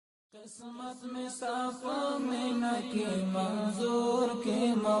قسمت میں صافا مینا کی منظور کی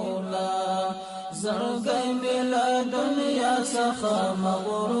مولا زرگئی ملا دنیا سخا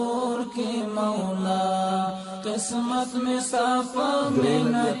مغرور کی مولا قسمت میں صافا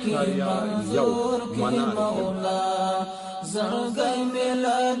مینا کی منظور کی مولا زرگئی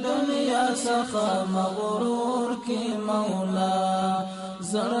ملا دنیا سخا مغرور کی مولا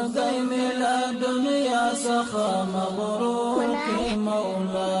زرگئی ملا دنیا سخا مغرور کی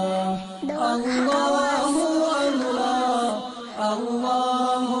مولا اللہ اللہ اللہ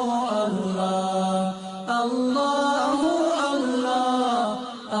اللہ اللہ اللہ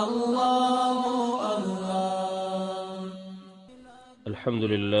اللہ اللہ الحمد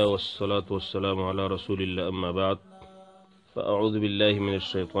لله والصلاة والسلام على رسول الله أما بعد فأعوذ بالله من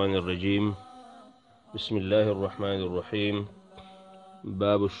الشيطان الرجيم بسم الله الرحمن الرحيم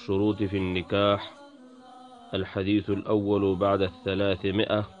باب الشروط في النكاح الحديث الأول بعد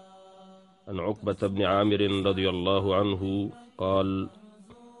 300 عن عقبة بن عامر رضي الله عنه قال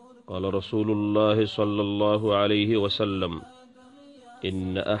قال رسول الله صلى الله عليه وسلم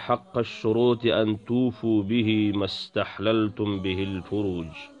إن أحق الشروط أن توفوا به ما استحللتم به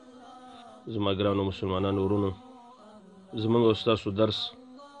الفروج. زما ګرانو مسلمانانو ورونو، زموږ استاسو درس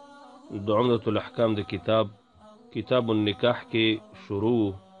د عمدة الاحکام د کتاب النکاح کې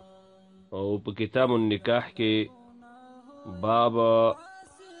شروع او په کتاب النکاح کې باب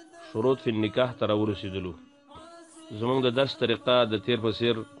شروط فی النکاح ته راورسېدلو. زموږ د درس طریقه د تیر په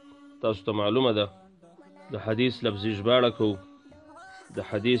څیر تاسو ته معلومه ده. د حدیث لفظي ژباړه کوو، د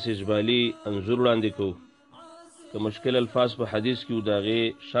حدیث اجمالي انځور وړاندې کوو، که مشکل الفاظ په حدیث کې د هغې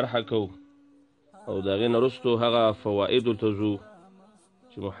شرحه کوو او د هغې نه وروستو هغه فوایدو ته ځو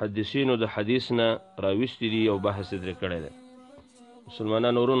چې محدثینو د حدیث نه راویستي دي او بحث یې ترې کړی دی.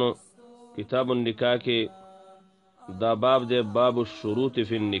 مسلمانانو ورونو، کتاب النکاح کې دا باب دی، باب الشروط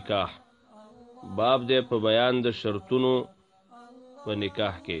فی النکاح، باب دی په بیان د شرطونو په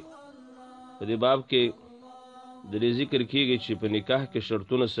نکاح کې. په دې باب کې د دې ذکر کېږي چې په نکاح کې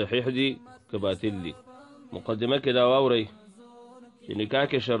شرطونه صحیح دي که باطل دي. مقدمه کې دا واورئ چې نکاح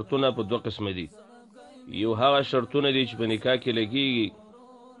کې شرطونه په دوه قسمه دي. یو هغه شرطونه دي چې په نکاح کې لګېږي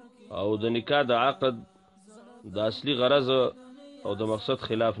او د نکاح د عقد د اصلي غرض او د مقصد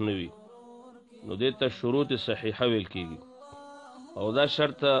خلاف نه وي، نو دې ته شروط صحیحه ویل کېږي. او دا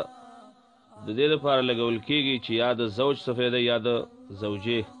شرط د دې لپاره لګول کېږي چې یا د زوج څه فایده یا د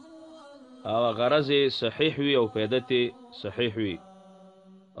زوجې او غرض صحیح وي او فایدت صحیح وي،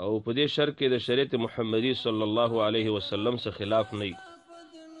 او په دې شرط کې د شریعت محمدي صلی الله علیه وسلم څخه خلاف نه وي.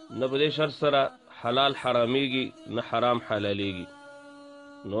 نه په دې شرط سره حلال حرامیږي نه حرام حلالیږي،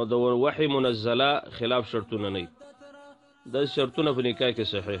 نو د وحی منزله خلاف شرطونه نه وي. دا شرطونه په نکاح کې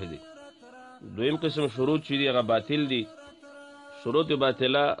صحیح دي. دویم قسم شروط چې دي هغه باطل دي. شروط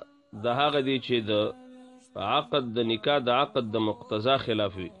باطله د هغه دي چې د عقد د نکاح د عقد د مقتضا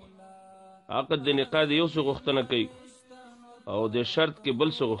خلاف وي. عقد د نکاح د یو څه غوښتنه کوي او د شرط کې بل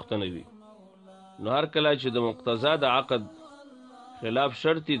څه غوښتنه وي، نو هر کله چې د مقتضا د عقد خلاف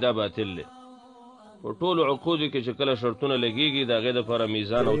شرطي دا باطل دی. په ټولو عقودو کې چې کله شرطونه لګېږي د هغې دپاره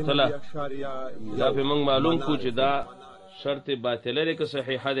میزان او تله دا پې موږ معلوم کړو چې دا شرط باطله دی که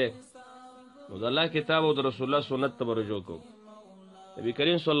صحیحه دی، نو د الله کتاب او د رسول الله سنت ته به رجوع کوو. نبی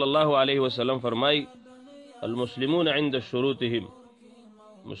کریم صلی الله علیه وسلم فرمای المسلمون عند شروطهم،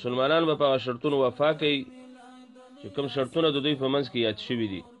 مسلمانان به په هغه شرطونو وفا کوي چې کوم شرطونه د دوی په منځ کې یاد شوي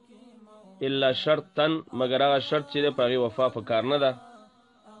دي، الا شرطا مگر هغه شرط چې دی په هغې وفا پکار نه ده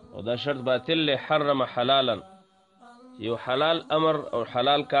او دا شرط باطل دی. حرم حلالا، یو حلال امر او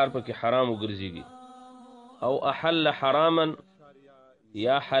حلال کار پکې حرام وګرځېږي، او احل حراما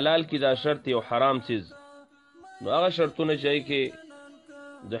یا حلال کی دا شرط یو حرام چیز، نو هغه شرطونه چې کې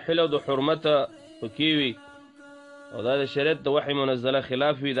د حل او د حرمت پکې وي او دا د شریعت د وحی منزله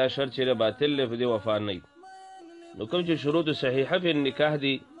خلاف وي، دا شرط چې باطل دی، په دې وفا نه وي. نو کوم چې شروط صحیحه فی النکاح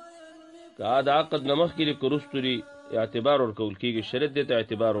دي که د عقد نه مخکې دي که وروستو دي اعتبار ورکول کېږي. شریعت دې ته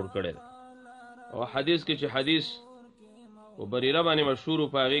اعتبار ورکړی دی. او حدیث کې چې حدیث و بریره باندې مشهور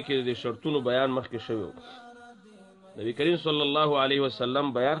و په هغې کې د شرطونو بیان مخکې شوی و. نبی کریم صلی الله علیه وسلم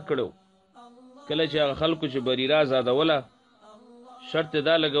بیان کړی و کله چې هغه خلکو چې بریره ازادوله شرط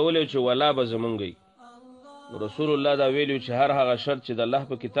دا لګولی چې ولا به زمونږ وي، نو رسول الله دا ویلي چې هر هغه شرط چې د الله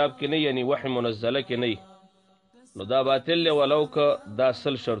په کتاب کې نه یعنی وحی منزله کې نه نو دا باطل دی، ولو که دا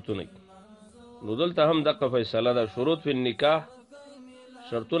 100 شرطونه. نو دلته هم دقه فیصله ده. شروط فی النکاح،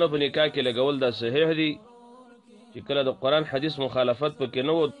 شرطونه په نکاح کې لګول دا صحیح دي چې کله د قرآن حدیث مخالفت پکې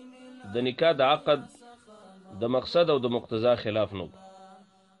نه و، د نکاح د عقد د مقصد او د مقتضا خلاف نه،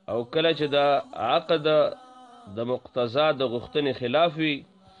 او کله چې د عقد د مقتضا د غوښتنې خلاف وي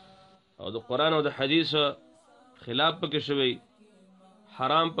او د قرآن او د حدیث خلاف پکې شوی،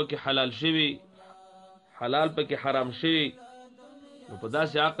 حرام پکې حلال شوی، حلال پکې حرام شوی، نو په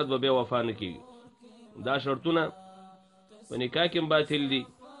داسې عقد به بیا وفا نه کېږي. دا شرطونه په نکاح کې هم باطل دي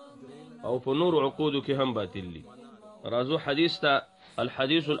او په نور عقودو کې هم باطل دي. راځو حدیث ته.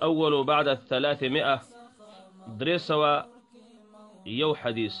 الحديث الأول بعد 300 301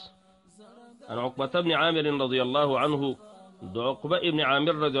 حديث عن عقبة بن عامر رضي الله عنه. دو عقبة ابن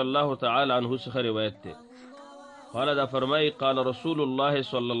عامر رضي الله تعالى عنه سخر روایته قال دا فرمای قال رسول الله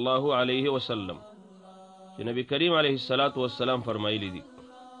صلى الله عليه وسلم چې نبی کریم علیه الصلاة والسلام فرمایلی دي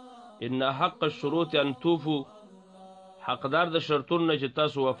ان حق الشروط ان توفوا، حقدار د شرطونه چې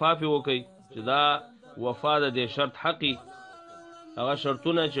تاسو وفا پی وکي، چې دا وفا د شرط حقي، هغه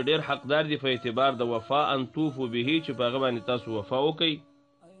شرطونه چې ډیر حقدار دي په اعتبار د وفا ان توفوا به، چې په هغه باندې تاسو وفا وکي.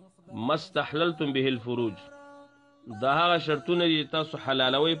 مستحللتم به الفروج، دا هغه شرطونه دي تاسو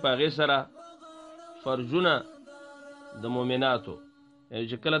حلالوي په هغې سره فرجونه د مؤمناتو، یعنی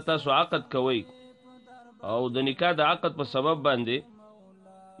چې کله تاسو عقد کوئ او د نکاح د عقد په سبب باندې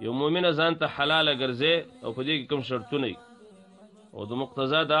یو مؤمنه ځان ته حلاله ګرځي او په دې کې کوم شرطونه وي او د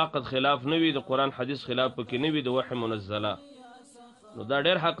مقتضا د عقد خلاف نه وي، د قرآن حدیث خلاف پکې نه وي، د وحی منزله، نو دا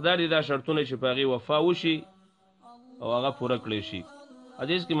ډېر حقدار دي دا شرطونه چې په هغې وفا وشي او هغه پوره کړی شي.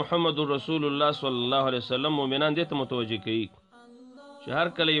 حدیث کې محمد رسول الله صلی الله علیه وسلم مؤمنان دې ته متوجه کوي چې هر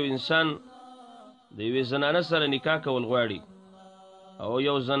کله یو انسان د یوې زنانه سره نکاح کول غواړي او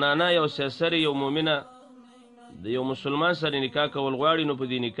یو زنانه یو سیسر یو مؤمنه د یو مسلمان سره نکاح کول غواړي، نو په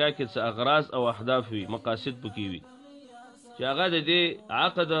دې نکاح کې څه اغراض او اهداف وي، مقاصد پکې وي چې هغه د دې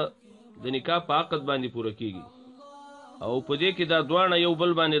عقد د نکاح په عقد باندې پوره کیږي، او په دې کې دا دواړه یو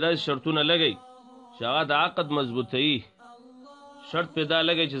بل باندې داسې شرطونه لګي چې هغه د عقد مضبوطوي. شرط پیدا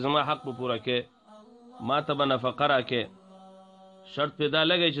لګي چې زما حق به پوره کې، ما ته به نفقه راکې، شرط پیدا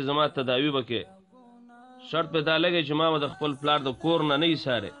لګي چې زما تداوی به کې، شرط پیدا لګي چې ما به د خپل پلار د کور نه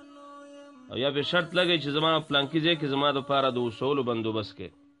ایساره، او یا به شرط لګي چې زما پلانکي ځای کې زما دپاره د اصولو بندوبست کې.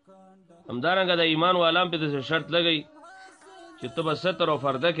 همدارنګه د ایمان والام پې داسې شرط لګي چې ته به ستر او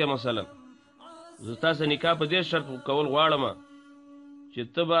فرده کې، مثلا زه تاسو نکاح په دې شرط کول غواړم چې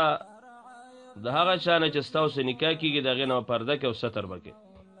ته به د هغه چا نه چې ستاسو نکاح کېږي د هغې نه پرده کې او ستر به کې،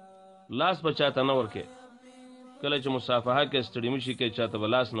 لاس به چاته نه ورکې، کله چې مصافحه کې ستړي مشي کې چاته به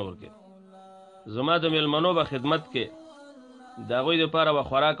لاس نه ورکې، زما د میلمنو به خدمت کې د هغوی دپاره به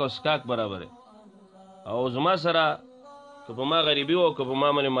خوراک او سکاک برابرې، او زما سره که په ما غریبي وه او که په ما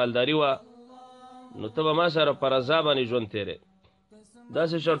باندې مالداري وه نو ته به ما سره په رضا باندې ژوند تېرې.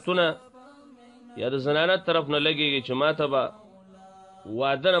 داسې شرطونه یا د زنانه طرف نه لګېږي چې ما ته به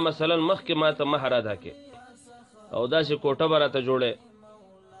واده نه مثلا مخکې ما ته مهر ادا کې او داسې کوټه به راته جوړې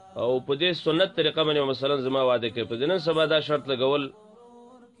او په دې سنت طریقه باندې مثلا زما واده کوي. په دې نن سبا دا شرط لګول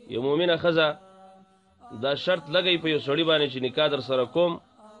یو مؤمنه ښځه دا شرط لګوي په یو سړي باندې چې نکاح در سره کوم،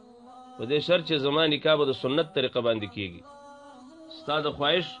 په دې شرط چې زما نکاح به د سنت طریقه باندې کېږي، ستا د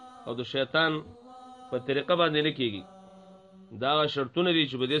خواهش او د شیطان په طریقه باندې نه کېږي. دا هغه شرطونه دي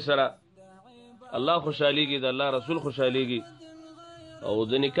چې په دې سره الله خوشحالیږي، د الله رسول خوشحالیږي، او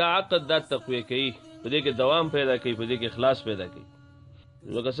د نکاح عقد دا تقویه کوي، په دې کې دوام پیدا کوي، په دې کې اخلاص پیدا کوي.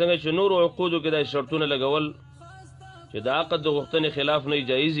 لکه څنګه چې نور عقودو کې دا شرطونه لګول چې د عقد د غوښتنې خلاف نه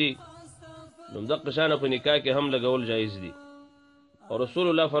جایز دي، نو همدغه شانه په نکاح کې هم لګول جایز دي. او رسول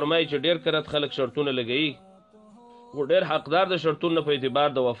الله فرمایي چې ډېر کرت خلک شرطونه لګوي، خو ډېر حقدار د شرطونه په اعتبار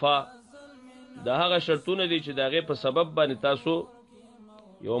د وفا دا هغه شرطونه دي چې د هغې په سبب باندې تاسو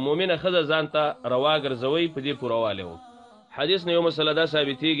یو مؤمنه ښځه ځان ته روا ګرځوئ، په دې پوروالی و. حدیث نه یو مسله دا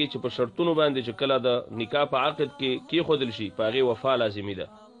ثابتېږي چې په شرطونو باندې چې کله د نکاح په عقد کې کېښودل شي په هغې وفا لازمي ده.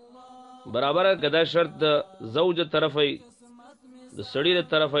 برابره که دا شرط د زوج د طرفی، د سړي د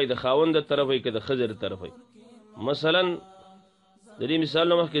طرفی، د خاوند د طرفی، که د ښځې د طرفی. مثلا د دې مثال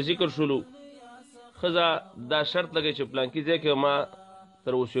نه مخکې ذکر شولو، ښځه دا شرط لګوي چې پلانکي ځای کې ما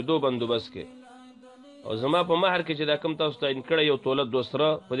تر اوسېدو بندوبست کې، او زما په مهر کې چې دا کوم تاسو تعین کړی یو توله دوه سره،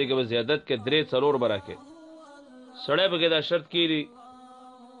 په دې کې به زیادت کې 3-4 به راکړې. سړی پکې دا شرط کېږي،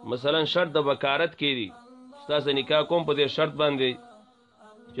 مثلا شرط د بکارت کېږي، ستاسو نکاح کوم په دې شرط باندې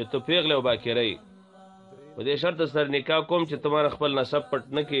چې ته پیغله او باکره یې، په دې شرط سره نکاح کوم چې ته ما خپل نسب پټ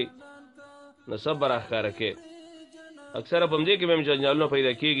نه کړې، نسب به راښکاره کړې. اکثره په همدې کې به جنجالونه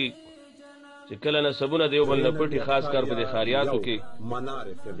پیدا کېږي چې کله نسبونه د یو بل نه پټي، خاص کار په دې ښاریاتو کې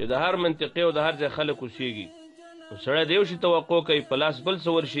چې د هر منطقې او د هر ځای خلک اوسېږي. سړی د یو شي توقع کوي، په لاس بل څه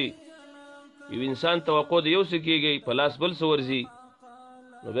ورشي، یو انسان توقع د یو څه کېږي، په لاس بل څه ورځي،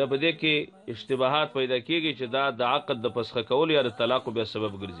 نو بیا په دې کې اشتباهات پیدا کېږي چې دا د عقد د فسخه کولو یا د طلاقو بیا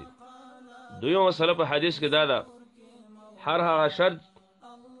سبب ګرځي. دویمه مسله په حدیث کې دا ده، هر هغه شرط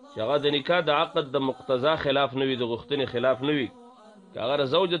چې هغه د نکاح د عقد د مقتضا خلاف نه وي، د غوښتنې خلاف نه وي، که هغه د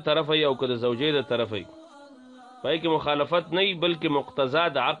زوج د طرفه وي او که د زوجې د طرفه وي، پای کې مخالفت نه وي بلکې مقتضا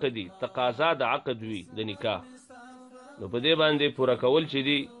د عقد وي، تقاضا د عقد وي د نکاح، نو په دې باندې پوره کول چې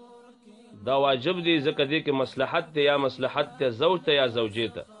دي دا واجب دی، ځکه دې کې مصلحت دی، یا مصلحت دی زوج ته یا زوجې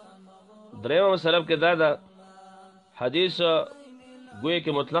ته. درېیمه مسله کې دا ده حدیث گویا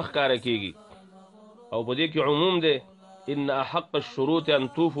کې مطلق کاره کېږي او په دې کې عموم دی، ان احق الشروط ان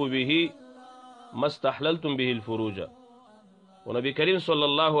توفوا به ما استحللتم به الفروج. و نبی کریم صلی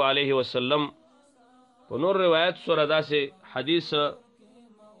الله علیه وسلم په نور روایت سره داسې حدیث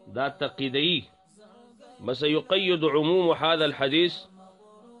دا تقیدی بس یقید عموم هذا الحديث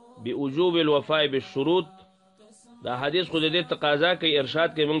بوجوب الوفاء بالشروط. دا حدیث خو دې تقاضا کوي ارشاد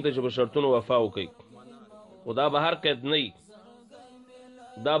کوي موږ ته چې په شرطونو وفا وکړي، خدا به هر قید نه،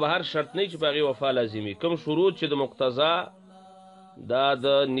 دا به هر شرط نه چې په هغې وفا لازمي. کوم شروط چې د مقتضا دا د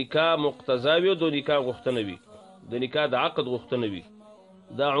نکاح مقتضا وي او د نکاح غوښتنه وي، د نکاح د عقد غوښتنه وي،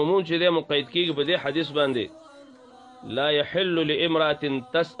 دا عموم چې دی مقید کېږي په دې حدیث باندې لا يحل لامرأة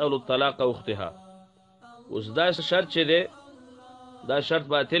تسأل الطلاق اختها. اوس دا شرط چې دی دا شرط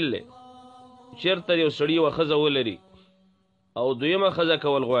باطل دی، چېرته یو سړي یوه ښځه ولري او دویمه ښځه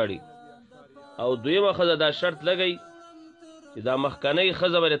کول غواړي او دویمه ښځه دا شرط لګی چې دا مخکنۍ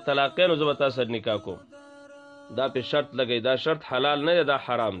ښځه به د طلاقې نو زه به تا سره نکاح کوم، دا پې شرط لګی، دا شرط حلال نه دی، دا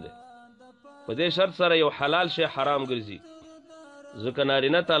حرام دی. په دې شرط سره یو حلال شی حرام ګرځي، ځکه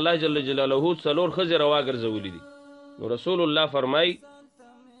نارینه ته الله جل جلاله 4 ښځې روا ګرځولي دي. نو رسول الله فرمای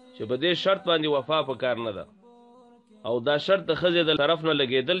چې په دې شرط باندې وفا پکار نه ده او دا شرط د ښځې د طرف نه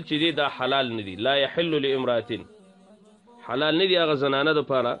لګېدل چې دی دا حلال نه دي. لا یحل لامرأة، حلال نه دي هغه زنانه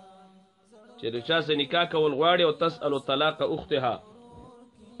دپاره چې د چا سره نکاح کول غواړي او تسأل طلاق اختها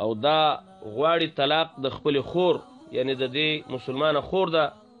او دا غواړي طلاق د خپلې خور، یعنی د دې مسلمانه خور ده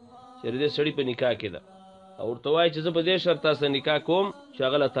چې د دې سړي په نکاح کې ده او ورته وایي چې زه په دې شرط تا سره نکاح کوم چې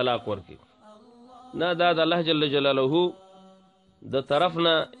هغه له طلاق ورکړي. نه، دا د الله جل جلاله د طرف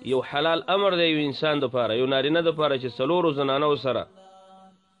نه یو حلال امر دی یو انسان دپاره، یو نارینه دپاره چې 4 زنانو سره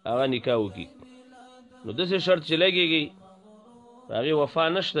هغه نکاح وکړي. نو داسې شرط چې لګېږي د هغې وفا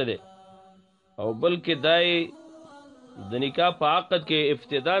نشته دی او بلکې دای د نکاح په عقد کې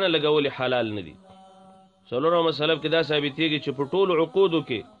ابتدا نه لګولې حلال نه دي. 4 مسله کې دا ثابتېږي چې په ټولو عقودو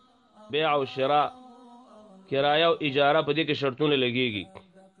کې بیع او شراء، کرایه او اجاره په دې کې شرطونه لګېږي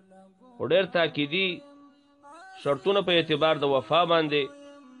خو ډېر تاکیدي شرطونه په اعتبار د وفا باندې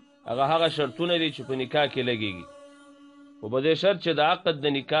هغه شرطونه دي چې په نکاح کې لګېږي، خو په دې شرط چې د عقد د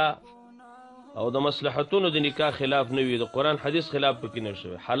نکاح او د مصلحتونو د نکاح خلاف نه وي، د قرآن حدیث خلاف پکې نه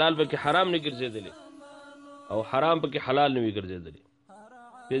شوی، حلال پکې حرام نه ګرځېدلی او حرام پکې حلال نه وي ګرځېدلی.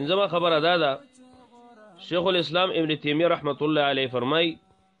 5مه خبره دا ده، شیخ الاسلام ابن تیمیه رحمت الله علیه فرمای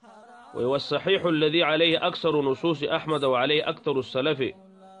والصحيح الذي عليه أكثر نصوص أحمد وعليه أكثر السلف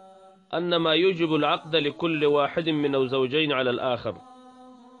أن ما يجب العقد لكل واحد من الزوجين على الآخر.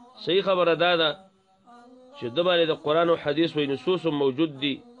 صحیح خبره دا ده چې د باندې د قرآن او حدیث وی نصوص موجود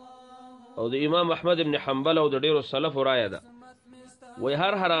دي او د امام احمد ابن حنبل او د ډیرو سلفو رایه ده، وی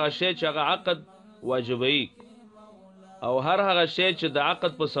هر هغه شی چې هغه عقد واجبوي او هر هغه شی چې د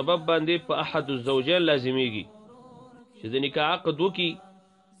عقد په سبب باندې په احد الزوجین لازمیږي، چې د نکاح عقد وکي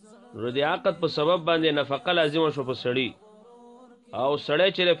نو د عقد په سبب باندې نفقه لازمه شو په سړي او سړی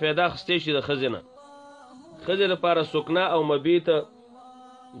چې پیدا خسته شي د ښځې نه، ښځې لپاره سکنا او مبیت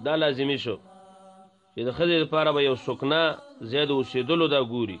دا لازمي شو چې د ښځې لپاره به یو سکنا زیاد اوسېدلو دا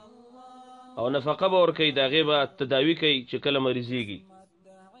ګوري او نفقه به ورکوي، د هغې به تداوي کوي چې کله مریضېږي.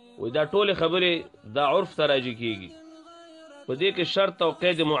 وایي دا ټولې خبرې دا عرف ته راجع کېږي، په دې کې شرط او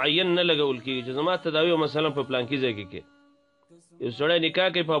قید معین نه لګول کېږي چې زما تداوي مثلا په پلانکي ځای کې کې یو سړی نکاح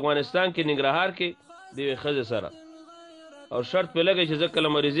کوي په افغانستان کې ننګرهار کې د یوې ښځې سره او شرط پې لګوي چې زه کله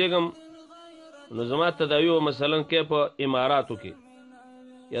مریضېږم نو زما تداوي به مثلا کې په اماراتو کې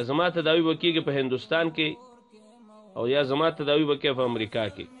یا زما تداوي به کېږي په هندوستان کې او یا زما تداوي به کې په امریکا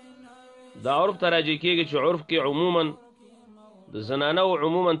کې. دا عرف ته راجع کېږي چې عرف کې عموما د زنانه او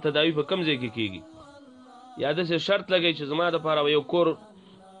عموما تداوي په کم ځای کې کېږي، یا داسې شرط لګوي چې زما دپاره یو کور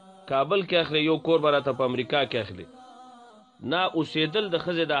کابل کې اخلي، یو کور به راته په امریکا کې اخلي. نه، اوسېدل د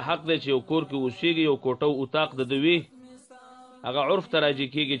ښځې دا حق دی چې یو کور کې اوسېږي، یو کوټه او اتاق د دوي هغه عرف ته راجع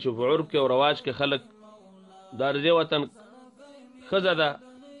کېږي چې په عرف کې او رواج کې خلک دا د دې وطن ښځه ده،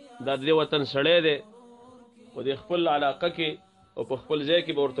 دا د دې وطن سړی دی او د خپل علاقه کې او په خپل ځای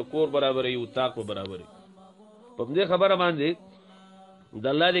کې به ورته کور برابروي، اتاق به برابروي. په دې خبره باندې د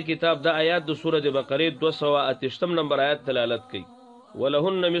الله د کتاب د آیات د سورة بقرې 228 نمبر آیات دلالت کوي،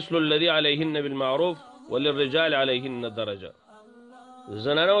 ولهن مثل الذي عليهن بالمعروف وللرجال عليهن درجه.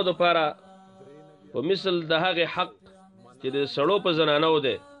 زنانو دپاره په مثل د هغې حق چې د سړو په زنانو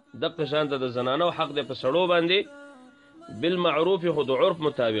دی دغه شانته د زنانو حق دی په سړو باندې بالمعروف خو د عرف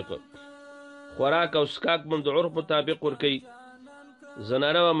مطابق خوراک او سکاک هم د عرف مطابق ورکوي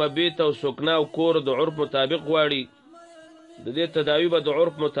زنانه به مبیت او سکنا او کور د عرف مطابق غواړي د دې تداوی به د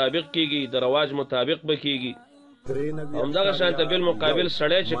عرف مطابق کیږي د رواج مطابق به کیږي همدغه شانته بالمقابل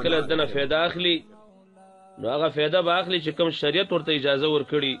سړی چې کله دنه فایده اخلي نو هغه فایده به اخلي چې کوم شریعت ورته اجازه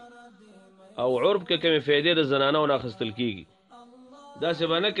ورکړي او عرف کې کومې فایدې د زنانو نه اخیستل کیږي داسې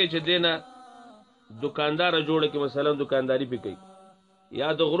به نه کوي چې دې نه دکانداره جوړه کې مثلا دکانداري پې کوي یا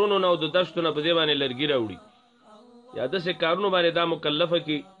د غرونو نه او د دشتو نه په دې باندې لرګي راوړي یا داسې کارونو باندې دا مکلفه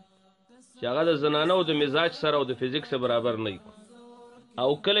کړي چې هغه د زنانو د مزاج سره او د فزیک سره برابر نه او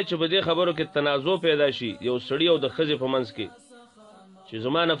کله چې په دې خبرو کې تنازع پیدا شي یو سړي او د ښځې په منځ کې چې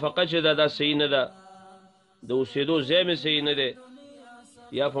زما نفقه چې دا صحیح نه ده د اوسېدو ځای مې صحیح نه دی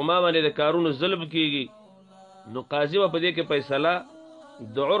یا په ما باندې د کارونو ظلم کېږي نو قاضي به په دې کې فیصله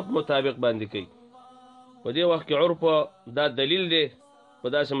د عرف مطابق باندې کوي په دې وخت کې عرف دا دلیل دی په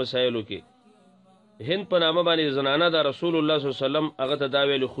داسې مسایلو کې هند په نامه باندې زنانه د رسول الله صلی الله علیه وسلم هغه ته دا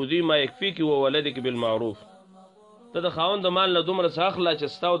ویلي خودي ما یکفیک و ولدک بالمعروف ته د خاوند د مال نه دومره څه اخله چې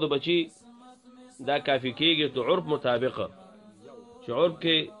ستا او د بچي دا کافي کېږي د عرف مطابقه چې عرف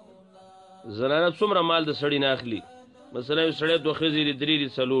کې زنانه څومره مال د سړي نه اخلي مثلا یو سړی دوه ښځې دي درې دي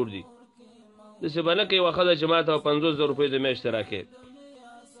څلور دي داسې به نه کوي یوه ښځه چې ما ته 50,000 روپۍ د میاشتې راکوي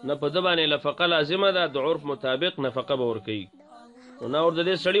نه په ده باندې نفقه لازمه ده د عرف مطابق نفقه به ورکوي نو نه ور د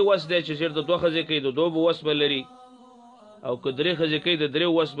دې سړي وس دی چې چېرته دوه ښځې کوي د دوه به وس به لري او که درې ښځې کوي د درې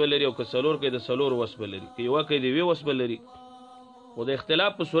وس به لري او که څلور کوي د څلور وس به لري که یوه کوي د یوې وس به لري خو د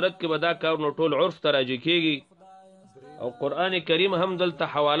اختلاف په صورت کې به دا کار نو ټول عرف ته راجع کېږي او قرآن کریم هم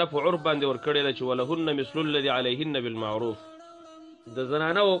دلته حواله په عرف باندې ورکړې ده چې ولهن مثل الذي علیهن بالمعروف د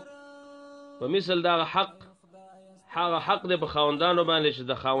زنانو په مثل دغه حق هغه حق دی په خاوندانو باندې چې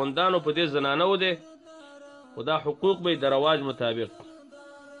د خاوندانو په دې زنانو دی خو دا حقوق به د رواج مطابق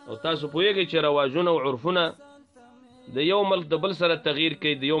او تاسو پوهیږئ چې رواجونه او عرفونه د یو ملک د بل سره تغییر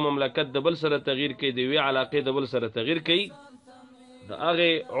کوي د یو مملکت د بل سره تغییر کوي د یوې علاقې د بل سره تغییر کوي د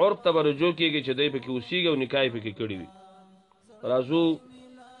هغې عرف ته به رجوع کېږي چې دی پکې اوسېږي او نکاح یې پکې کړي وي راځو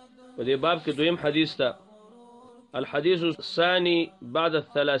په دې باب کې دویم حدیث ته الحديث الثاني بعد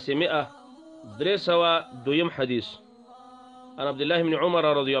 300 دویم حدیث عن عبد الله بن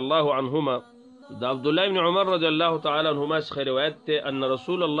عمر رضي الله عنهما دا عبد الله بن عمر رضي الله تعالى عنهما څخه روایت ته ان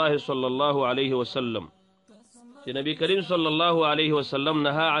رسول الله صلى الله عليه وسلم چې نبی کریم صلی الله علیه وسلم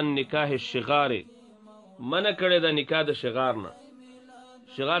نهى عن نکاح الشغار منع کړی د نکاح د شغار نه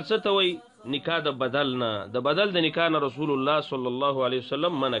شغار څه ته وایي نکاح د بدل نه د بدل د نکاح نه رسول الله صلی الله علیه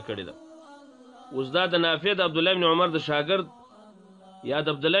وسلم منع کړی ده اوس دا د نافع د عبد الله بن عمر د شاګرد یا د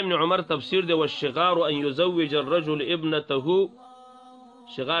عبد الله بن عمر تفسیر دی والشغار ان يزوج الرجل ابنته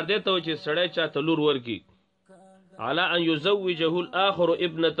شغار دی ته چې سړی چاته لور ورکي على ان يزوجه الاخر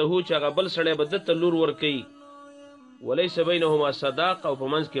ابنته چې هغه بل سړی به دته لور ورکي وليس بينهما صداق او په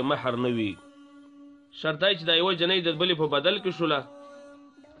منځ کې مهر نه وي شرط دی چې دا یوه جنۍ د بلې په بدل کې شوله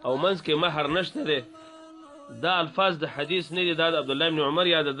او منځ کې مهر نشته دی دا الفاظ د حدیث نه دي دا د عبدالله بن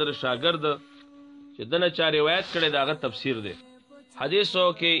عمر یا د در شاګرد چې دنه چا روایت کړی د هغه تفسیر دی حدیثو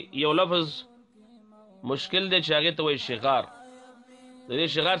کې یو لفظ مشکل دی چې هغې ته وایي شغار د دې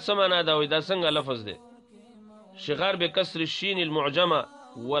شغار څه معنا ده وایي دا څنګه لفظ دی شغار بکسر الشین المعجمه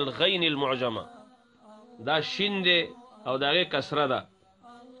والغین المعجمه دا شین دی او د هغې کسره ده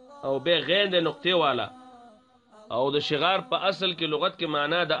او بیا غین دی نقطې والا او د شغار په اصل کې لغت کې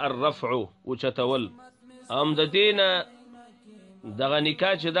معنا د الرفع اوچتول هم د دې نه دغه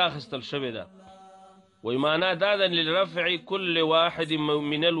نکاح چې دا اخیستل شوې ده وی معنا دا ده للرفع كل واحد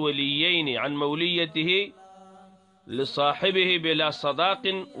من الوليين عن موليته لصاحبه بلا صداق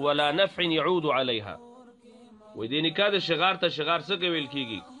ولا نفع يعود عليها وی دې نکاح د شغار ته شغار څه ویل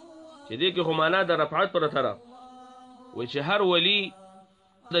کېږي چې دې کې خو معنا د رفعت پر طرف وی چې هر ولی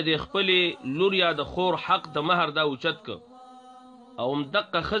د دې خپلې لور یا د خور حق د مهر دا اوچت که او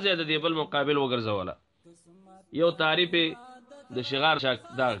همدقه ښځه د دې بل مقابل وګرځوله یو تعریف د شغار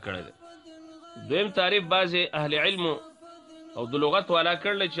دغه کړی دی دویم تعریف بعضې اهل علم او د لغت والا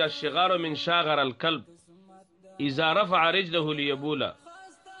کړلی چې الشغار من شاغر الکلب اذا رفع رجله لیبوله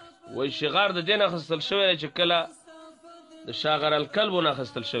وایي شغار د دې نه اخیستل شوی دی چې کله د شاغر الکلب نه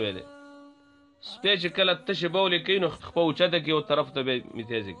اخیستل شوی دی سپی چې کله تشې بولې کوي نو خپه اوچته کوي او طرف ته به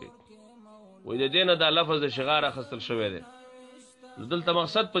میتیزې کوي وایي د دې نه دا لفظ د شغار اخیستل شوی دی نو دلته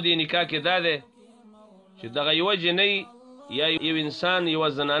مقصد په دې نکاح کې دا دی چې دغه یوه جنۍ یا یو انسان یوه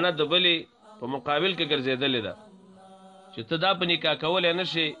زنانه د بلې په مقابل کې ګرځېدلې ده چې ته دا په نکاح کولی نه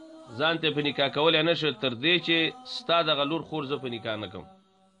شې، ځان ته په نکاح کولی نه شې تر دې چې ستا دغه لور خور زه په نکاح نه کوم.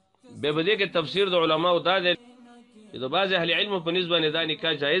 بیا په دې کې تفسیر د علماو دا دی چې د بعضې اهل علمو په نسبت باندې دا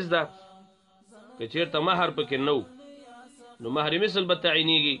نکاح جایز ده که چېرته مهر پکې نه و نو مهر مثل به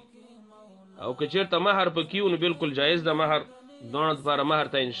تعینېږي، او که چېرته مهر پکې و نو بلکل جایز ده. مهر دواړو دپاره مهر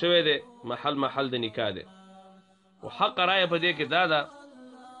تعین شوی دی، محل د نکاح دی. خو حق رایه په دې کې دا ده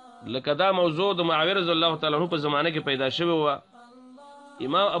لکه دا موضوع د معاویه رضی الله تعالی عنه په زمانه کې پیدا شوې وه.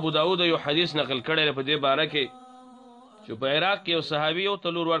 امام ابو داود یو حدیث نقل کړی دی په دې باره کې چې په عراق کې یو صحابي یو ته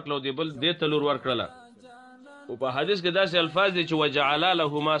لور ورکړه او د بل دې ته لور ورکړله، او په حدیث کې داسې الفاظ دي چې وجعلا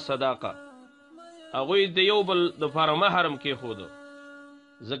لهما صداقه، هغوی د یو بل دپاره مهر هم کېښوده،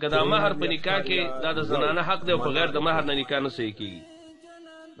 ځکه دا مهر په نکاح کې دا د زنانه حق دی او په غیر د مهر نه نکاح نه صحیح کېږي.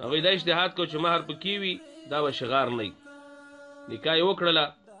 هغوی دا اجتهاد کو چې مهر پکې وي دا به شغار نه وي. نکاح یې وکړله.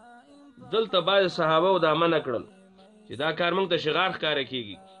 دلته بعضې صحابه دا منع کړل چې دا کار موږ ته شغار ښکاره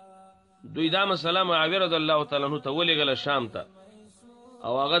کېږي. دوی دا مسله معاویه رضی الله تعالی عنه ته ولېږله شام ته،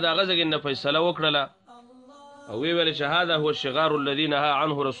 او هغه د هغه ځای نه فیصله وکړله او ویې ویل چې هذا هو الشغار الذي نهى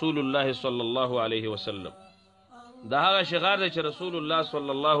عنه رسول الله صلی الله علیه وسلم. دا هغه شغار دی چې رسول الله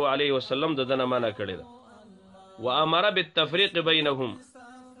صلی الله علیه وسلم د ده نه منع کړې ده. وامر بالتفریق بینهم،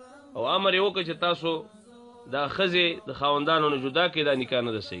 او امر یې وکړه چې تاسو دا ښځې د خاوندانو نه جدا کړئ، دا نکاح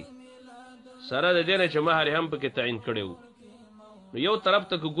نه ده صحیح، سره د دې نه چې مهر یې هم پکې تعین کړی و. نو یو طرف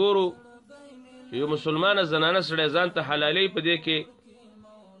ته که ګورو چې یو مسلمانه زنانه سړی ځان ته حلالوي، په دې کې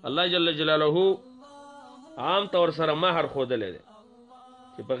الله جل جلاله عام طور سره مهر ښودلی دی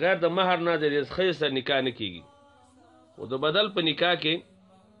چې په غیر د مهر نه د دې ښځې سره نکاح نه کېږي. خو د بدل په نکاح کې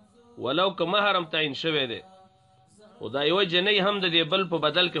ولو که مهر هم تعین شوی دی خو دا یوه جنۍ هم د دې بل په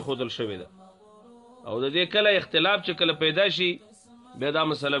بدل کې ښودل شوې ده، او د دې کله اختلاف چې کله پیدا شي بیا دا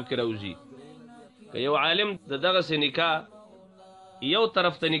مسله کې راوځي. که یو عالم د دغسې نکاح یو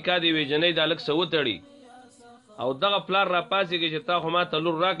طرف ته نکاح د یوې جنۍ دا لږ څه وتړي او دغه پلار را پاڅېږي چې تا خو ما ته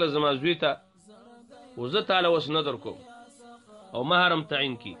لور راکړه زما زوی ته، خو زه تاله اوس نه در کوم، او مهر هم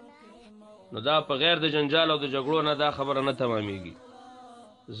تعین کي، نو دا په غیر د جنجال او د جګړو نه دا خبره نه تمامیږي.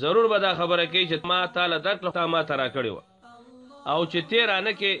 ضرور به دا خبره کوي چې ما تاله درکړه تا ما ته راکړې وه، او چې تی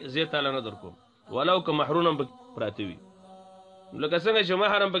رانه کې زه تاله نه در کوم ولو که مهرونه هم پراته وي. لکه څنګه چې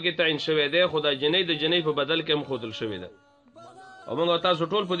مهر هم پکې تعین شوی دی خو دا جنۍ د جنۍ په بدل کې هم ښودل شوې ده، او موږ تاسو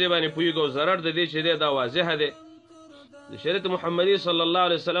ټول په دې باندې پوهېږو. ضرر د دې چې دی دا واضحه دی. د شریعت محمدي صلی الله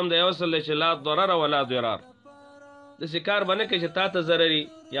علیه وسلم د یو اصل دی چې لا ضرر ولا ضرار، داسې کار به نه کوي چې تا ته ضرري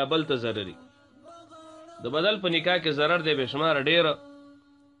یا بل ته ضرري. د بدل په نکاح کې ضرر دی بې شماره ډېره،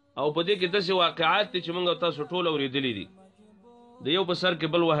 او په دې کې داسې واقعات دي چې موږ تاسو ټول اورېدلي دي. د یو په سر کې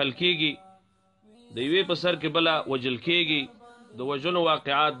بل وهل کېږي، د یوې په سر کې بله وجل کېږي، د وژلو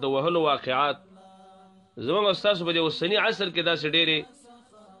واقعات، د وهلو واقعات. زموږ او ستاسو په دې اوسني عصر کې داسې ډېرې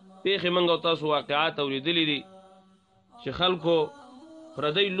پیښې موږ او تاسو واقعات اورېدلي دي چې خلکو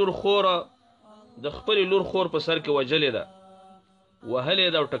پردی لور خوره د خپلې لور خور په سر کې وجلې ده، وهلې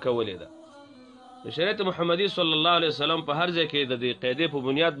ده او ټکولې ده. د شریعت محمدي صلی الله علیه وسلم په هر ځای کې د دې قاعدې په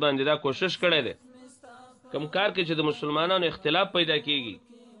بنیاد باندې دا کوشش کړی دی کوم کار کې چې د مسلمانانو اختلاف پیدا کېږي،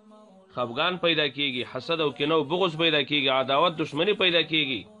 خفګان پیدا کېږي، حسد او کینه او بغض پیدا کېږي، عداوت دشمنی پیدا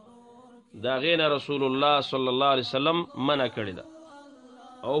کېږي، د هغې نه رسول الله صلی الله علیه وسلم منع کړې ده،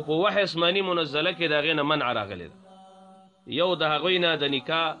 او په وحی اسماني منزله کې د هغې نه منع راغلی ده. یو د هغوی نه د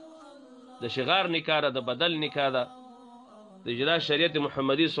نکاح د شغار نکاح ده، د بدل نکاح ده، د اجرا شریعت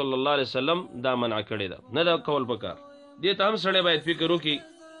محمدي صلی الله علیه وسلم دا منع کړې ده، نه ده کول پکار. دې ته هم سړی باید فکر وکړي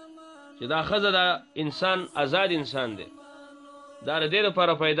چې دا ښځه دا انسان آزاد انسان دی، دا د دې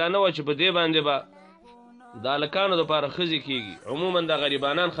دپاره پیدا نه وه چې په دې باندې به د هلکانو دپاره ښځې کېږي. عموما د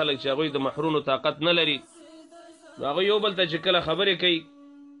غریبانان خلک چې هغوی د مهرونو طاقت نه لري نو هغوی یو بل ته چې کله خبرې کوي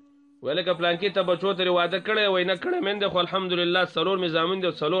وایي لکه پلانکي ته بچو ترې واده کړی وایي نه کړی مین دی خو الحمدلله 4 مې زامن دي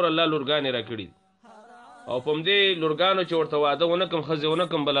او 4 الله لورګانې را کړي دي، او په همدې لورګانو چې ورته واده ونه کړم ښځې ونه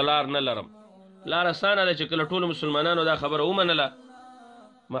کړم بله لار نه لرم. لار اسانه ده چې کله ټولو مسلمانانو دا خبره ومنله،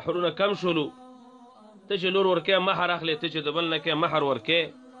 مهرونه کم شولو، ته چې لور ورکې مهر اخلې، ته چې د بل نه کې مهر ورکې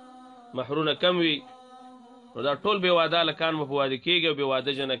مهرونه کم وي، نو دا ټول بې واده هلکان به په واده کېږي او بې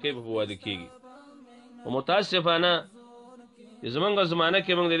واده جنکۍ به په واده کېږي. خو متاسفانه زمونږ زمانه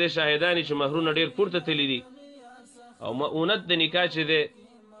کې موږ د دې شاهدان چې مهرونه ډېر پورته تللي دي، او مؤونت د نکاح چې دی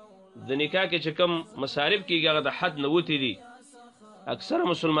د نکاح کې چې کم مصارف کېږي هغه د حد نه وتې دي. اکثره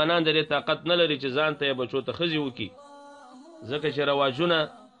مسلمانان د دې طاقت نه لري چې ځان ته یې بچو ته ښځې وکړي، ځکه چې رواجونه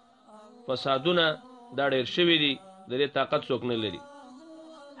فسادونه دا ډېر شوي دي، د دې طاقت څوک نه لري.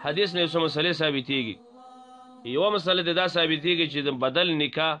 حدیث نه یو څه مسلې ثابتېږي. یوه مسله د دا ثابتېږي چې د بدل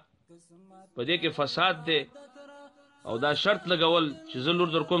نکاح په دې کې فساد دی، او دا شرط لګول چې زه لور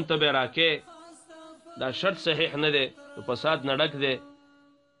در کوم ته به راکې، دا شرط صحیح نه دی، د فساد نه ډک دی.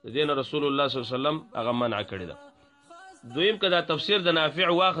 د دې نه رسول الله صلی الله علیه وسلم هغه منع کړې ده. دویم که دا تفسیر د نافع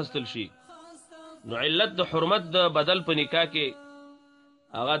واخیستل شي، نو علت د حرمت د بدل په نکاح کې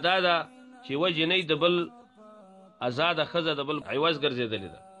هغه دا ده چې یوه جنۍ د بل آزاده ښځه د بل عوض ګرځېدلې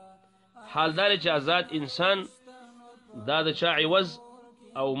ده. حال دا دی چې آزاد انسان دا د چا عوض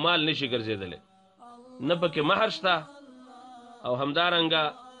او مال نشي ګرځېدلی، نه پکې مهر شته او همدارنګه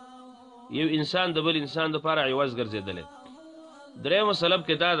یو انسان د بل انسان دپاره عوض ګرځېدلی. درېیمه سلب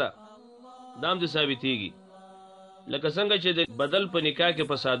کې دا ده، دا هم د ثابتېږي لکه څنګه چې د بدل په نکاح کې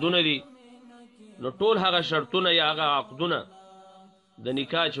فسادونه دي، نو ټول هغه شرطونه یا هغه عقدونه د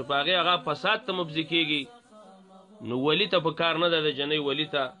نکاح چې په هغې هغه فساد ته مبذي کېږي، نو ولي ته په کار نه ده د جنۍ ولي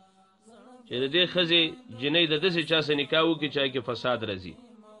ته چې د دې ښځې جنۍ د داسې چا سره نکاح وکړي چې هغې کې فساد راځي.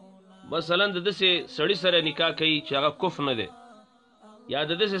 مثلا د داسې سړي سره نکاح کوي چې هغه کفر نه دی، یا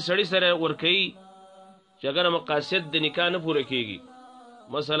د داسې سړي سره ورکوي چې هغه مقاصد د نکاح نه پوره کېږي،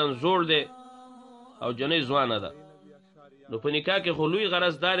 مثلا زوړ دی او جنۍ ځوانه ده، نو په نکاح کې خو لوی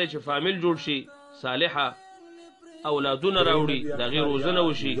غرض دا دی چې فامیل جوړ شي، صالحه اولادونه راوړي، د هغې روزنه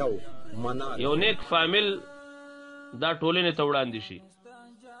وشي، یو نیک فامیل دا ټولنې ته وړاندې شي.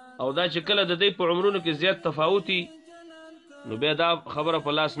 او دا چې کله د دوی په عمرونو کې زیات تفاوتي، نو بیا دا خبره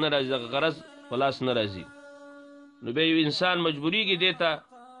په لاس نه راځي، غرض په لاس نه راځي، نو بیا یو انسان مجبوریږي دې ته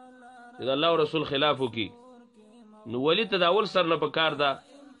چې د الله او رسول خلاف وکړي. نو ولي ته د اول سر نه په کار ده،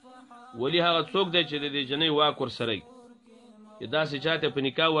 ولي هغه څوک دی چې د دې جنۍ واک ورسره وي، چې داسې چاته په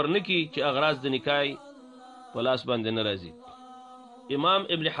نکاح ورنه کړي چې اغراض د نکاح په لاس باندې نه راځي. امام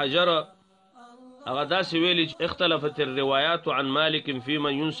ابن حجر هغه داسې ویلي چې اختلفت الروایات عن مالک فی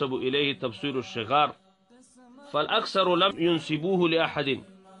من ينسب الیه تفسیر الشغار فالاکثر لم ينسبوه لأحد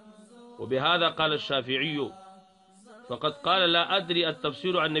وبهذا قال الشافعي فقد قال لا أدري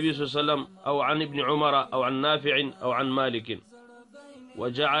التفسير عن النبي صلى الله عليه وسلم أو عن ابن عمر أو عن نافع أو عن مالك،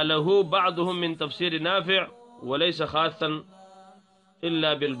 وجعله بعضهم من تفسير نافع وليس خاصا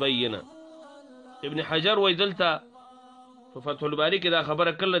إلا بالبينة. ابن حجر ويدلتا ففتح الباري کې دا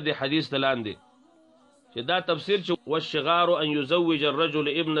خبره کله د حدیث دلان دی چې دا تفسیر چې والشغار أن يزوج الرجل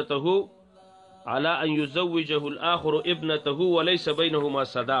ابنته على أن يزوجه الآخر ابنته وليس بينهما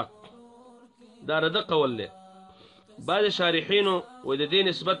صداق، دا رد قول دی. بعض شارحینو و د دې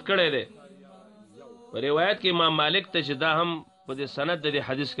نسبت کړی دی په روایت کې امام مالک ته چې دا هم په دې سند د دې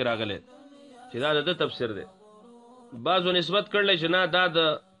حدیث کې راغلی چې دا د تفسیر دی. بعضو نسبت کړلی چې نه دا د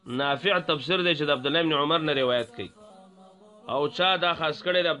نافع تفسیر دی چې د عبدالله بن عمر نه روایت کوي، او چا دا خاص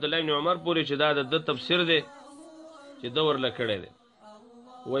کړی د عبدالله بن عمر پورې چې دا د تفسیر دی چې ده ورله کړی دی.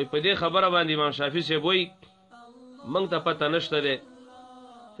 وایي په دې خبره باندې امام شافعي صاحب وایي موږ ته پته نشته دی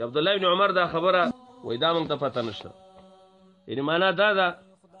چې عبدالله بن عمر دا خبره وایي دا موږ ته پته نشته، یعنې معنا دا ده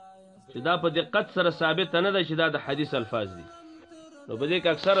چې دا په دقت سره ثابته نه ده چې دا د حدیث الفاظ دي. نو په دې کې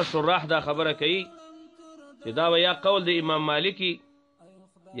اکثره شراح دا خبره کوي چې دا به یا قول د امام مالکی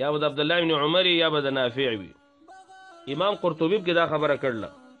یا به د عبدالله بن عمر یا به د نافع وي. امام قرطبي کې دا خبره کړله،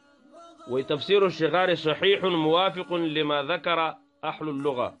 وایي تفسیر الشغار صحیح موافق لما ذکر اهل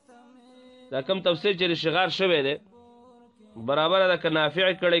اللغه، دا کم تفسیر چې د شغار شوی دی برابر ده که نافع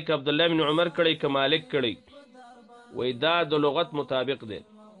کړی که عبدالله بن عمر کړی که مالک کړی، وایي دا د لغت مطابق دی.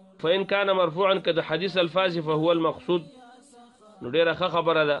 فإن كان مرفوعا که د حدیث الفاظ فهو المقصود، نو ډېره ښه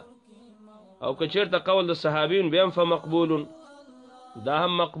خبره ده. او که چېرته قول د صحابیون بیا هم فمقبول، دا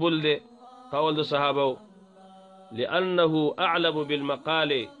هم مقبول دی قول د صحابو، لأنه أعلم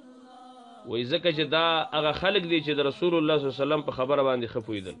بالمقال، وایي ځکه چې دا هغه خلک دي چې د رسول الله صلی الله علیه وسلم په خبره باندې ښه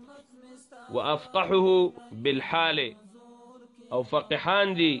پوهېدل، وافقحه بالحال، او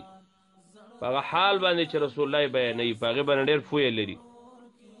فقیحان دي په هغه حال باندې چې رسول الله بیانوي، په هغې باندې ډېر پوهه لري.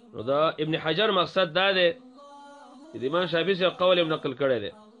 نو دا ابن حجر مقصد دا دی چې د امام شافعي صاحب قول یې نقل کړی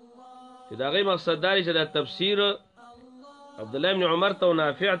دی چې د هغې مقصد دا دی چې دا تفسیر عبدالله بن عمر ته او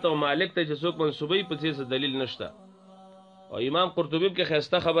نافع ته او مالک ته چې څوک منسوبوي په دې څه دلیل نشته. او امام قرطبي کې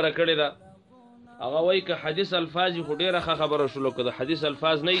ښایسته خبره کړې ده، هغه وایي که حدیث الفاظ خو ډېره ښه خبره شولو، که د حدیث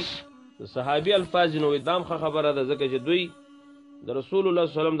الفاظ نه وي د صحابي الفاظ نو وایي دا هم ښه خبره ده، ځکه چې دوی د رسول الله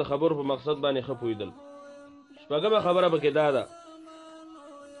صلی الله علیه وسلم د خبرو په مقصد باندې ښه پوهېدل. شپږمه خبره پکې دا ده،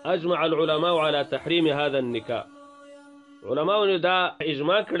 اجمع العلماء على تحریم هذا النکاح، علماؤنو دا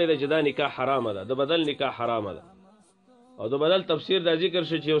اجماع کړی ده چې دا نکاح حرامه ده، د بدل نکاح حرامه ده. او د بدل تفسیر دا ذکر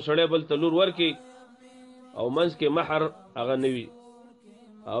شو چې یو سړی بل ته لور ورکړي او منځ کې مهر هغه نه وي،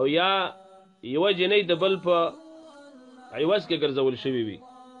 او یا یوه جنۍ د بل په عوض کې ګرځول شوي وي،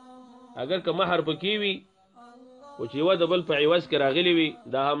 اگر که مهر پکې وي خو چې یوه د بل په عوض کې راغلی وي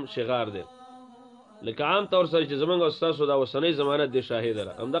دا هم شغار دی. لکه عام طور سره چې زمونږ او ستاسو دا اوسنۍ زمانه د شاهده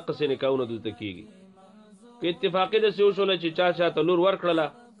ده همدقسې نکاحونه دلته کېږي. که اتفاقي داسې وشوله چې چا ته لور ورکړله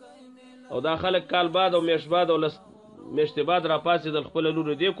او دا خلک کال بعد او میاشت بعد او میاشتې بعد را پاڅېدل خپله لور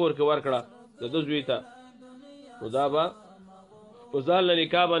دې کور کې ورکړه د ده زوی ته، نو دا به په ځان له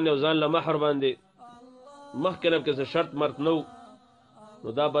نکاح باندې او ځان له مهر باندې مخکې نه که څه شرط مرت نه و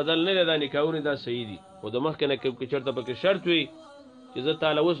نو دا بدل نه دی، دا نکاحونه دا صحیح دي. خو د مخکې نه که چېرته پکې شرط وي چې زه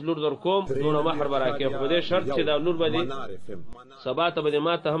تاله اوس لور در کوم دونه مهر به راکې، په دې شرط چې دا لور به دې سبا ته به دې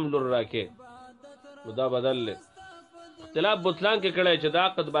ما ته هم لور راکې، نو دا بدل دی. اختلاف بطلان کې کړی چې دا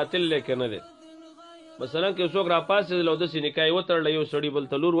عقد باطل دی که نه دی. مثلا که څوک را پاڅېدل او داسې نکاح یې وتړله، یو سړي بل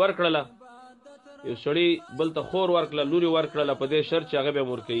ته لور ورکړله، یو سړي بل ته خور ورکړله، لور یې ورکړله په دې شرط چې هغه به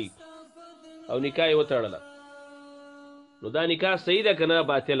ورکوي او نکاح یې وتړله، نو دا نکاح صحیح ده که نه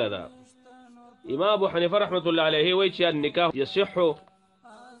باطله ده؟ امام ابو حنیفه رحمت الله علیه وایي چې النکاح یصح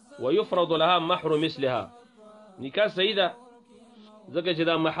ويفرض لها مهر مثلها. نکاح صحیح ده ځکه چې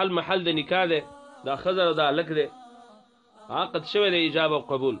دا محل د نکاح دی، دا ښځه او دا هلک دی، عقد شوی دی ایجاب او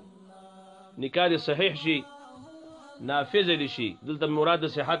قبول، نکاح دې صحیح شي نافذ دې شي. دلته مراد د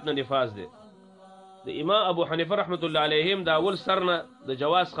صحت نه نفاذ دی. د امام ابو حنیفه رحمت الله علیهم دا اول سر نه د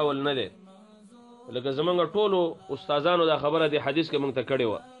جواز قول نه دی، لکه زمونږ ټولو استادانو دا خبره د حدیث کې مونږ ته کړې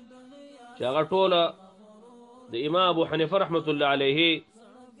وه چې هغه ټوله د امام ابو حنیفه رحمت الله علیه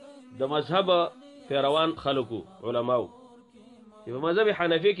د مذهب پیروان خلکو علماو چې په مذهب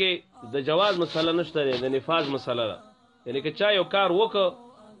حنفي کې د جواز مسله نشته دی، د نفاذ مسله ده. یعنی که چا یو کار وکړه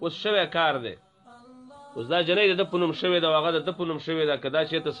اوس شوی کار دی، اوس دا جنۍ د ده په نوم شوې ده او هغه د ده په نوم شوې ده، که دا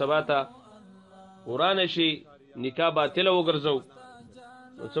چېرته سبا ته ورانه شي نکاح باطله وګرځو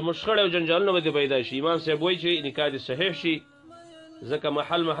نو څه مشخړې او جنجالونه به دې پیدا شي. امام صاحب وایي چې نکاح دې صحیح شي ځکه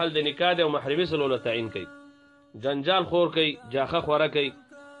محل د نکاح دی او محرمي سره له تعین کوي، جنجال خور کوي، جاخه خوره کوي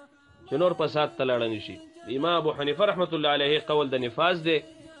چې نور فساد ته لاړه نه شي. امام ابو حنیفه رحمت الله علیه قول د نفاذ دی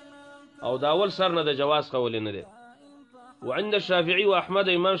او دا اول سر نه د جواز قول نه دی. وعند الشافعي واحمد،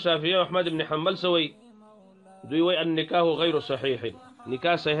 امام شافعي او احمد ابن حنبل سوي دوی وایي النکاح غیر صحیح،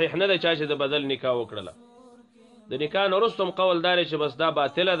 نکاح صحیح نه دی چا چې د بدل نکاح وکړله. د نکاح نه وروسته قول دار چې بس دا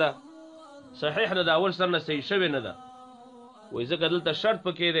باطله ده، صحیح نه ده، اول سر نه صحیح شوې نه ده. وایي ځکه دلته شرط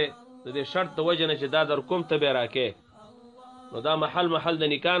پکې دی، د دې شرط د وجه نه چې دا در کوم ته به راکې نو دا محل د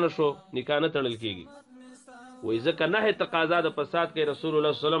نکاح نه شو، نکاح نه تړل کېږي. وایي ځکه نهي تقاضا د فساد کوي. رسول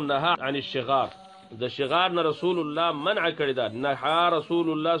الله صلی الله علیه وسلم نهى عن الشغار، د شغار نه رسول الله منع کړی ده. نهى رسول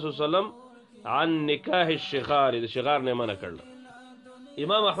الله صلی الله علیه وسلم عن نکاح الشغار، د شغار نه منع کړل.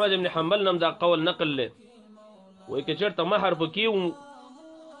 امام احمد ابن حنبل نم دا قول نقل له، وایي که چېرته مهر پکې و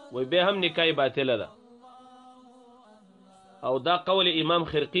وایي بیا هم نکاح باطله ده، او دا قول امام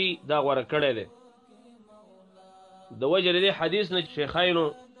خرقي دا غوره کړی دی. د وجه د دې حدیث نه شیخینو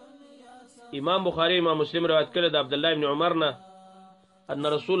امام بخاري امام مسلم روایت کړی د عبدالله ابن عمر نه ان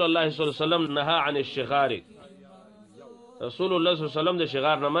رسول الله صلی الله علیه وسلم نهى عن الشغار، رسول الله صلی الله علیه وسلم د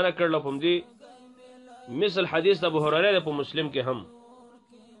شغار نه منع کړل. په دې مثل حدیث د ابو هريره په مسلم کې هم.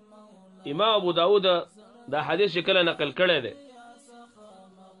 امام ابو داود دا حدیث شکل نقل کړی دی،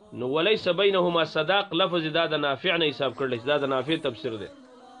 نو وليس بينهما صداق لفظ دا د نافع نه حساب کړل، دا د نافع تفسیر دی.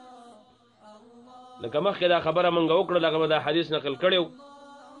 لکه مخکې دا خبره مونږ وکړه، هغه دا حدیث نقل کړیو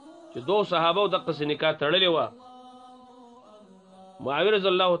چې دو صحابه دغسې نکاح تړلې وه، معاویه رضی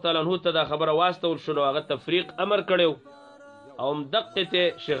الله تعالی عنه ته دا خبره واستول شو، هغه تفریق امر کړیو او همدقې ته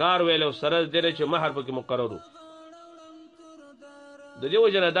شغار ویلو، سره د دې چې مهر پکې مقرر و. د دې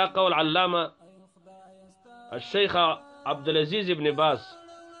وجه نه دا قول علامه الشیخ عبدالعزیز ابن باز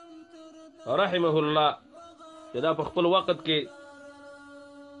رحمه الله چې دا په خپل وخت کې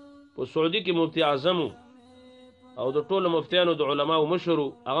په سعودي کې مفتي اعظم او د ټولو مفتیانو د علماو مشر،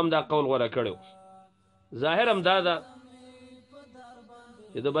 هغه هم دا قول غوره کړی. ظاهر هم دا ده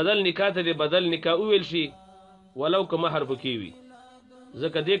چې د بدل نکاح ته د بدل نکاح وویل شي ولو که مهر پکې وي،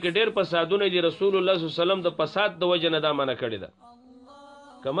 ځکه دې کې ډېر فسادونه دي. رسول الله صلی الله علیه وسلم د فساد د وجه نه دا منع کړې ده.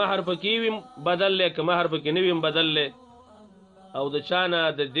 که مهر پکې وي بدل لی، که مهر پکې نه وي بدل لی. او د چا نه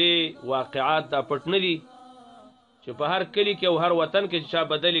د دې واقعات دا پټ نه دي چې په هر کلي کې او هر وطن کې چې چا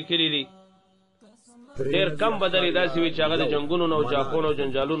بدلې کلي دي، ډېر کم بدلې داسې وي چې هغه د جنګونو نه او جاخونو او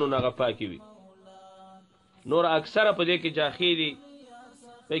جنجالونو نه هغه پاکې وي. نور اکثره په دې کې جاخې دي،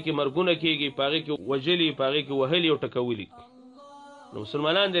 په کې مرګونه کېږي، په هغې کې وژلي، په هغې کې وهلي او ټکولي. نو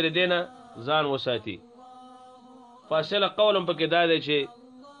مسلمانان دې د دې نه ځان وساتي. فاصله قول هم پکې دا دی چې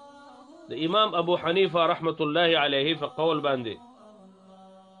د امام ابو حنیفه رحمت الله علیه په قول باندې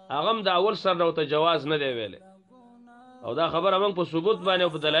هغه هم د اول سر نه ورته جواز نه دی ویلی، او دا خبره موږ په ثبوت باندې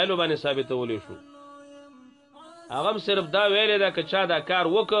او په دلایلو باندې ثابتولی شو. هغه هم صرف دا ویلی ده که چا دا کار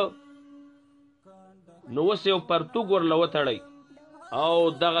وکړه نو اوس یو پرتوګ ورله وتړئ او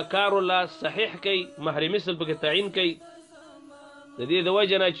دغه کار ورله صحیح کوي، مهر مثل پکې تعین کوي، د دې د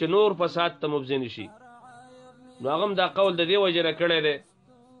وجې نه چې نور فساد ته مبزي نه شي. نو هغه هم دا قول د دې وجې نه کړی دی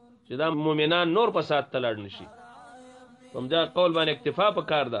چې دا مؤمنان نور فساد ته لاړ نه شي. په همدغه قول باندې اکتفا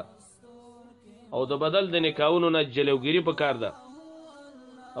پکار ده او د بدل د نکاحونو نه جلوګیري پکار ده.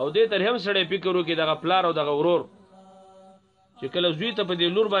 او دې تر هم سړی فکر وکړي دغه پلار او دغه ورور چې کله زوی ته په دې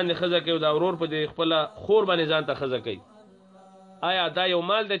لور باندې ښځه کوي او دا ورور په دې خپله خور باندې ځان ته ښځه کوي، آیا دا یو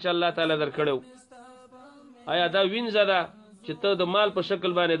مال دی چې الله تعالی درکړی؟ آیا دا وینځه ده چې ته د مال په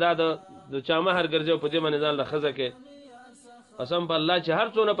شکل باندې دا د چا مهر ګرځې او په دې باندې ځان له ښځه کوې؟ قسم په الله چې هر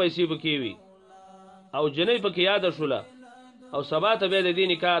څونه پیسې پکې وي او جنۍ پکې یاده شوله او سبا ته بیا د دې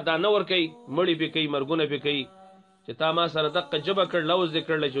نکاح دا نه ورکوي، مړي پې کوي، مرګونه پې کوي چې تا ما سره دقه جبه کړ لوز دې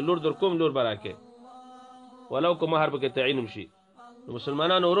کړله چې لور در کوم لور به راکې، ولو که مهر پکې تعین هم شي. نو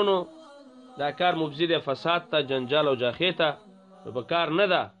مسلمانانو ورونو دا کار مبزي دی فساد ته، جنجال او جاخې ته. نو په کار نه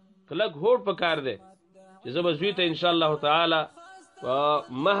ده، کلک هوډ په کار دی چې زه به زوی ته انشاءالله تعالی په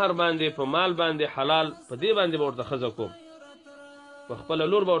مهر باندې، په مال باندې حلال، په دې باندې به ورته ښځه کوم، په خپله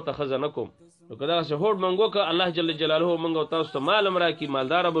لور به ورته ښځه نه کوم. نو که دغسې هوډ موږ وکړه، الله جل جلاله موږ او تاسو ته مال هم راکړي،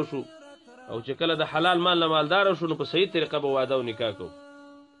 مالداره به شو، او چې کله د حلال مال نه مالداره شو نو په صحیح طریقه به واده او نکاح کوو.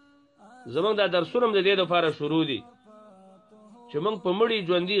 زمونږ دا درسونه هم د دې دپاره شروع دي چې موږ په مړي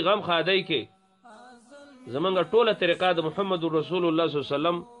ژوندي غم ښادۍ کې زمونږ ټوله طریقه د محمد رسول الله صلی الله علیه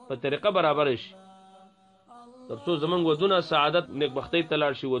وسلم په طریقه برابر شي، تر څو زمونږ ودونه سعادت نیکبختۍ ته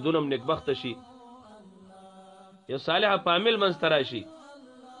لاړ شي، ودونه هم نیکبخته شي، یو صالحه فامیل منځته راشي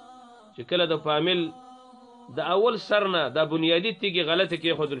چې کله د فامیل د اول سر نه دا بنیادي تیږې غلطې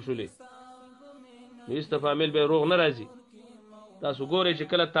کېښودل شولې نو هېڅ د فامیل به روغ نه راځي. تاسو ګورئ چې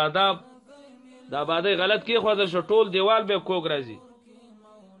کله تاداب د آبادۍ غلط کېښودل شو ټول دیوال به کوږ راځي،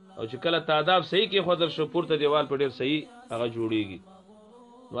 او چې کله تاداب صحیح کېښودل شو پورته دیوال په ډېر صحیح هغه جوړېږي.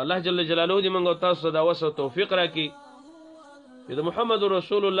 نو الله جل جلاله دې موږ او تاسو ته دا وس او توفیق راکړي چې د محمد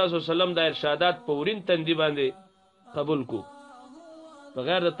رسول الله صلی الله علیه وسلم دا ارشادات په ورین تندي باندې قبول کو،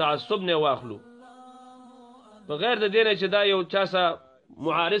 بغیر د تعصب نه واخلو، بغیر د دې نه چې دا یو چا سره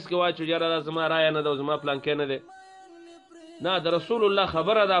معارض کې واچو یاره دا زما رایه نه ده او زما پلانکی نه دی. نه، د رسول الله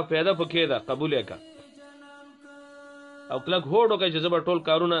خبره ده، پیدا پکې ده، قبول یې کړه او کلک هوډ وکړئ چې زه به ټول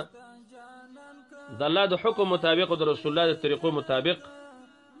کارونه د الله د حکم مطابق او د رسول الله د طریقو مطابق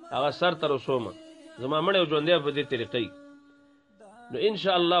هغه سر ته رسوم، زما مړی او ژوندی په دې طریقې. نو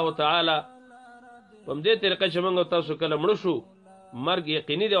انشاء الله تعالی په همدې طریقه چې موږ تاسو کله مړه شو مرګ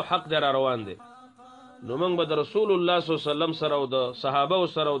یقیني دی او حق دی را روان دی، نو موږ به د رسول الله صلی الله علیه وسلم سره او د صحابه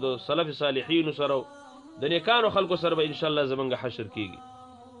سره او د سلف صالحینو سره د نیکانو خلکو سره به انشاءالله زمونږ حشر کیږي.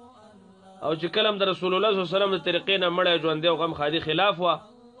 او چې کله هم د رسول الله صلی الله علیه وسلم د طریقې نه مړی ژوندی او غم خادي خلاف وه،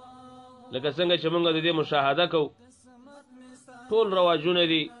 لکه څنګه چې موږ د دې مشاهده کوو ټول رواجونه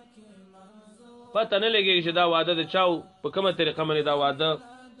دي، پته نه لګېږي چې دا واده د چاو په کومه طریقه باندې دا واده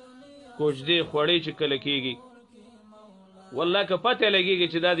کوژدې خوړې چې کله کېږي. والله که پته لګېږي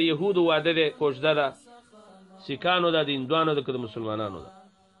چې دا د یهودو واده دی، کوژده ده، سیکانو ده، د هندوانو ده، که د مسلمانانو ده.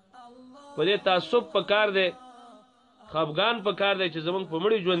 په دې تعصب په کار دی، خفګان په کار دی چې زمونږ په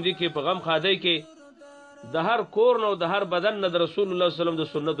مړي ژوندي کې په غم خادۍ کې د هر کور نه او د هر بدن نه د رسول الله صلی الله علیه وسلم د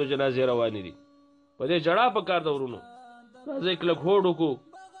سنتو جنازې روانې دي. په دې جړا په کار ده ورونو، راځئ کلک هوډ وکړو،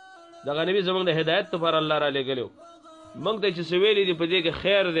 دغه نبي زمونږ د هدایت لپاره الله را لېږلی و، موږ ته چې څه ویلي دي په دې کې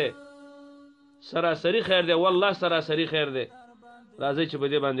خیر دی، سراسري خیر دی، والله سراسري خیر دی. راځئ چې په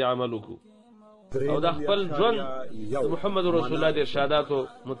دې باندې عمل وکړو او د خپل ژوند د محمد رسول الله د ارشاداتو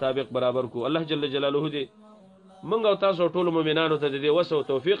مطابق برابر کو. الله جل جلاله دې موږ او تاسو ټولو مؤمنانو ته د دې وس او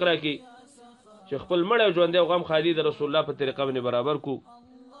توفیق راکړي چې خپل مړی او ژوندی او غم خالي د رسول الله په طریقه باندې برابر کو.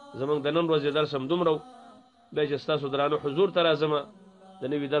 زمونږ د نن ورځې درس هم دومره بیا چې ستاسو درانه حضور ته راځمه د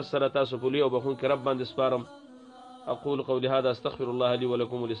نوي درس سره تاسو پولي او بخونکي رب باندې سپارم. اقول قولي هذا استغفر الله لي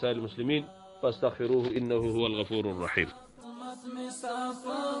ولكم ولسائر المسلمين فاستغفروه انه هو الغفور الرحيم.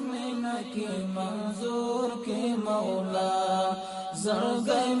 منظور کی مولا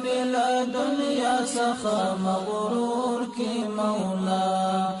زرگئی ملا دنیا سخا مغرور کی مولا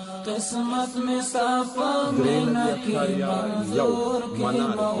قسمت میں صافا مینا کی منظور کی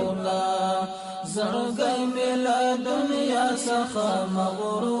مولا زرگئی ملا دنیا سخا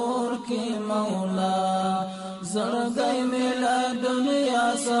مغرور کی مولا زرگئی ملا دنیا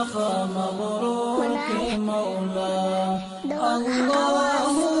سخا مغرور کی مولا اللہ